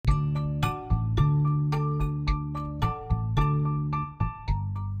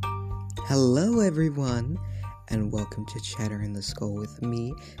Hello everyone, and welcome to Chatter in the Skull with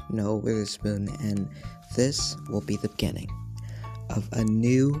me, Noah Witherspoon, and this will be the beginning of a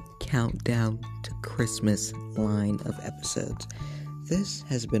new countdown to Christmas line of episodes. This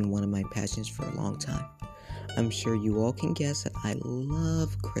has been one of my passions for a long time. I'm sure you all can guess that I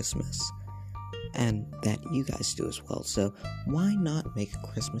love Christmas, and that you guys do as well, so why not make a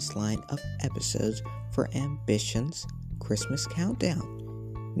Christmas line of episodes for Ambition's Christmas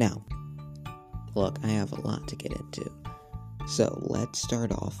Countdown? Now, look, I have a lot to get into, so let's start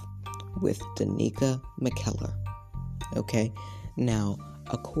off with Danica McKellar. Okay, now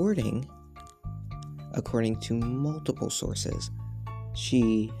according to multiple sources,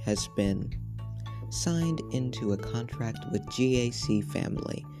 she has been signed into a contract with GAC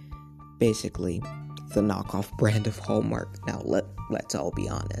Family, basically the knockoff brand of Hallmark. Now let's all be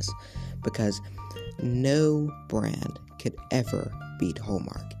honest, because no brand could ever beat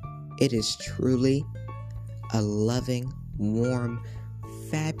Hallmark. It is truly a loving, warm,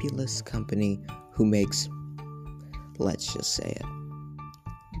 fabulous company who makes, let's just say it,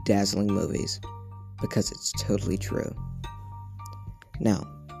 dazzling movies, because it's totally true. Now,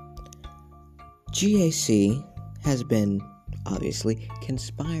 GAC has been, obviously,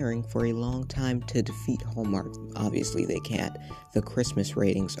 conspiring for a long time to defeat Hallmark. Obviously, they can't. The Christmas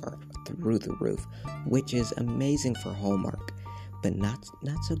ratings are through the roof, which is amazing for Hallmark, but not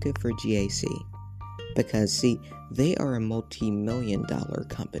so good for GAC. Because, see, they are a multi-million-dollar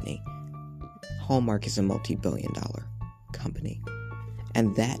company. Hallmark is a multi-billion-dollar company.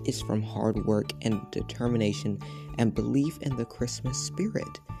 And that is from hard work and determination and belief in the Christmas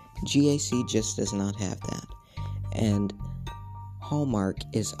spirit. GAC just does not have that. And Hallmark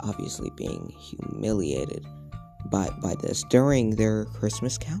is obviously being humiliated by this during their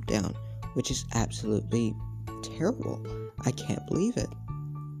Christmas countdown, which is absolutely terrible. I can't believe it.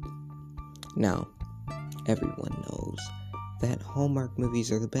 Now, everyone knows that Hallmark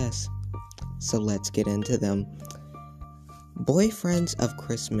movies are the best, so let's get into them. Boyfriends of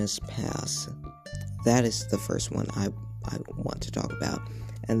Christmas Past. That is the first one I want to talk about.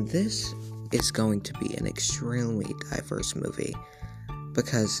 And this is going to be an extremely diverse movie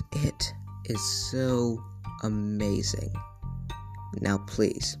because it is so amazing. Now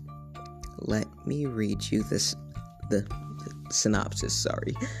please, let me read you the synopsis,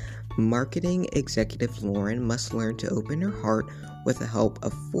 Marketing executive Lauren must learn to open her heart with the help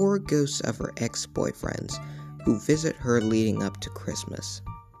of 4 ghosts of her ex-boyfriends who visit her leading up to Christmas.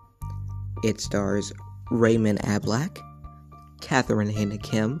 It stars Raymond Ablack, Catherine Hannah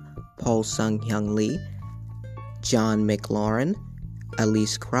Kim, Paul Sung-hyun Lee, John McLaurin,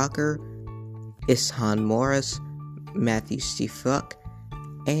 Elise Crocker, Ishan Morris, Matthew Stefuk,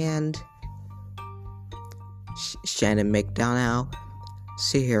 and Shannon McDonough,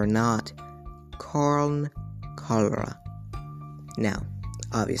 Sihir Knott, Karl Kalra. Now,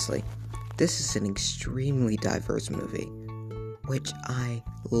 obviously, this is an extremely diverse movie, which I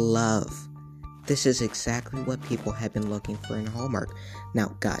love. This is exactly what people have been looking for in Hallmark.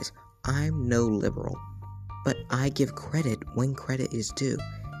 Now, guys, I'm no liberal, but I give credit when credit is due,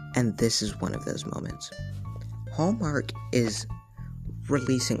 and this is one of those moments. Hallmark is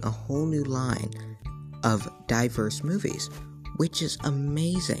releasing a whole new line of diverse movies, which is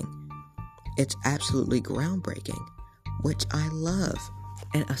amazing. It's absolutely groundbreaking, which I love,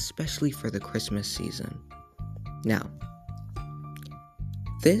 and especially for the Christmas season. Now,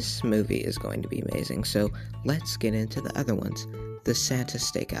 this movie is going to be amazing, so let's get into the other ones. The Santa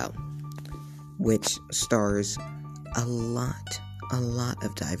Stakeout, which stars a lot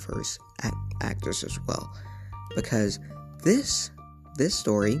of diverse actors as well, because this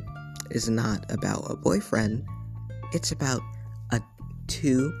story is not about a boyfriend, it's about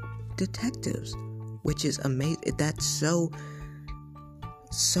 2 detectives, which is amazing. That's so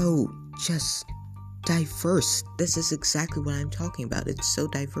just diverse. This is exactly what I'm talking about. It's so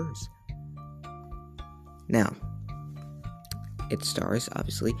diverse. Now, it stars,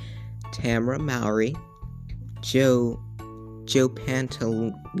 obviously, Tamra Mowry, Joe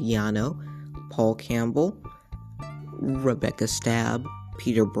Pantoliano, Paul Campbell, Rebecca Stabb,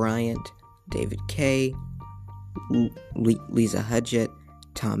 Peter Bryant, David Kay, Lisa Hudgett,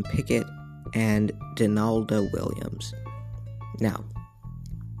 Tom Pickett, and Donalda Williams. Now,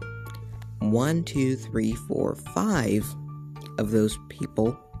 1, 2, 3, 4, 5 of those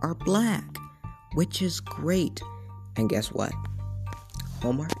people are black, which is great. And guess what?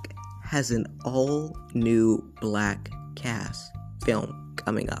 Hallmark has an all-new black cast film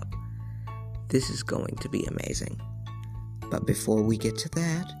coming up. This is going to be amazing. But before we get to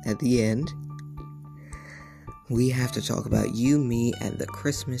that, at the end, we have to talk about You, Me, and the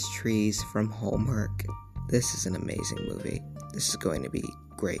Christmas Trees from Hallmark. This is an amazing movie. This is going to be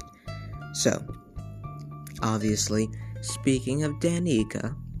great. So, obviously, speaking of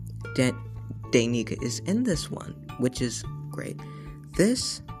Danica, Danica is in this one, which is great.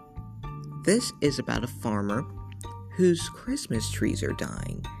 This is about a farmer whose Christmas trees are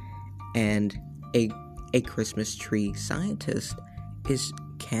dying, and a Christmas tree scientist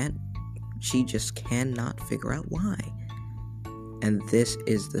she just cannot figure out why. And this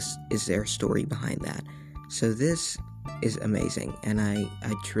is their story behind that. So this is amazing, and I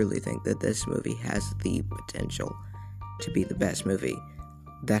truly think that this movie has the potential to be the best movie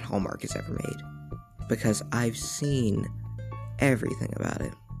that Hallmark has ever made, because I've seen everything about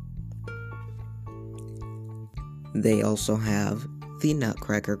it. They also have the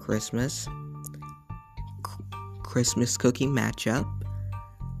Nutcracker Christmas Cookie Matchup,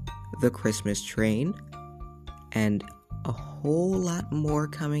 the Christmas Train, and a whole lot more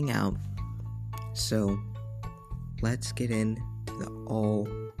coming out. So let's get into the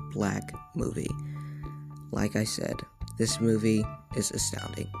all-black movie. Like I said, this movie is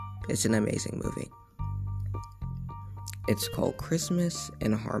astounding. It's an amazing movie. It's called Christmas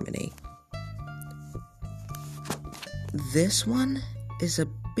in Harmony. This one is a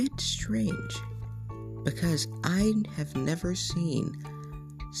bit strange because I have never seen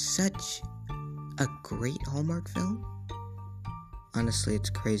such a great Hallmark film. Honestly, it's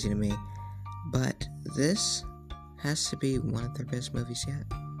crazy to me, but this has to be one of their best movies yet.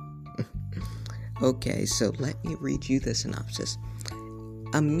 Okay, so let me read you the synopsis.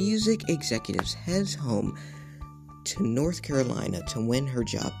 A music executive heads home to North Carolina to win her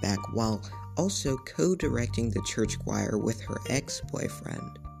job back while also co-directing the church choir with her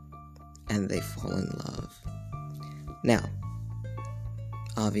ex-boyfriend, and they fall in love. Now,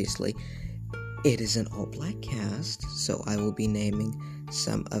 obviously, it is an all-black cast, so I will be naming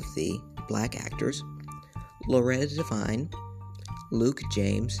some of the black actors: Loretta Devine, Luke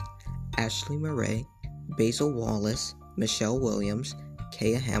James, Ashley Murray, Basil Wallace, Michelle Williams,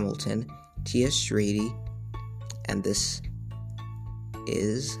 Kaya Hamilton, Tia Streety, and this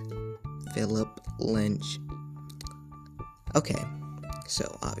is Philip Lynch. Okay,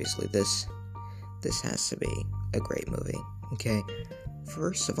 so obviously this has to be a great movie, okay?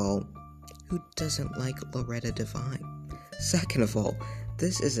 First of all, who doesn't like Loretta Devine? Second of all,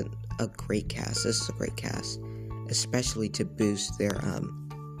 this isn't a great cast. This is a great cast, especially to boost their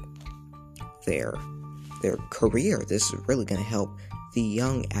career. This is really going to help the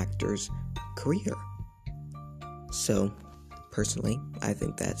young actor's career. So, personally, I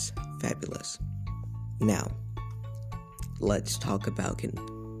think that's fabulous. Now, let's talk about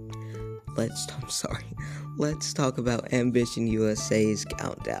Ambition USA's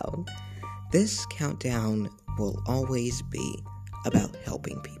countdown. This countdown will always be about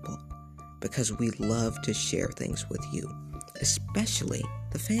helping people, because we love to share things with you, especially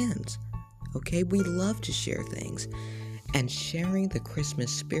the fans. Okay, we love to share things, and sharing the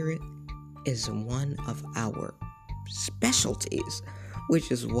Christmas spirit is one of our specialties,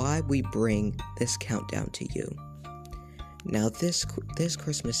 which is why we bring this countdown to you. Now, this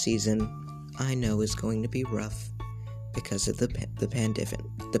Christmas season, I know, is going to be rough because of the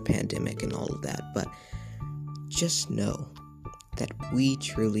pandemic and all of that, but just know that we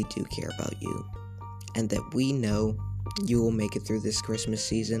truly do care about you, and that we know you will make it through this Christmas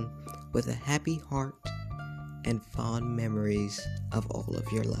season with a happy heart and fond memories of all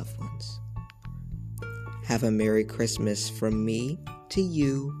of your loved ones. Have a Merry Christmas from me to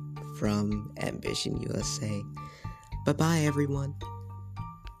you from Ambition USA. Bye-bye, everyone.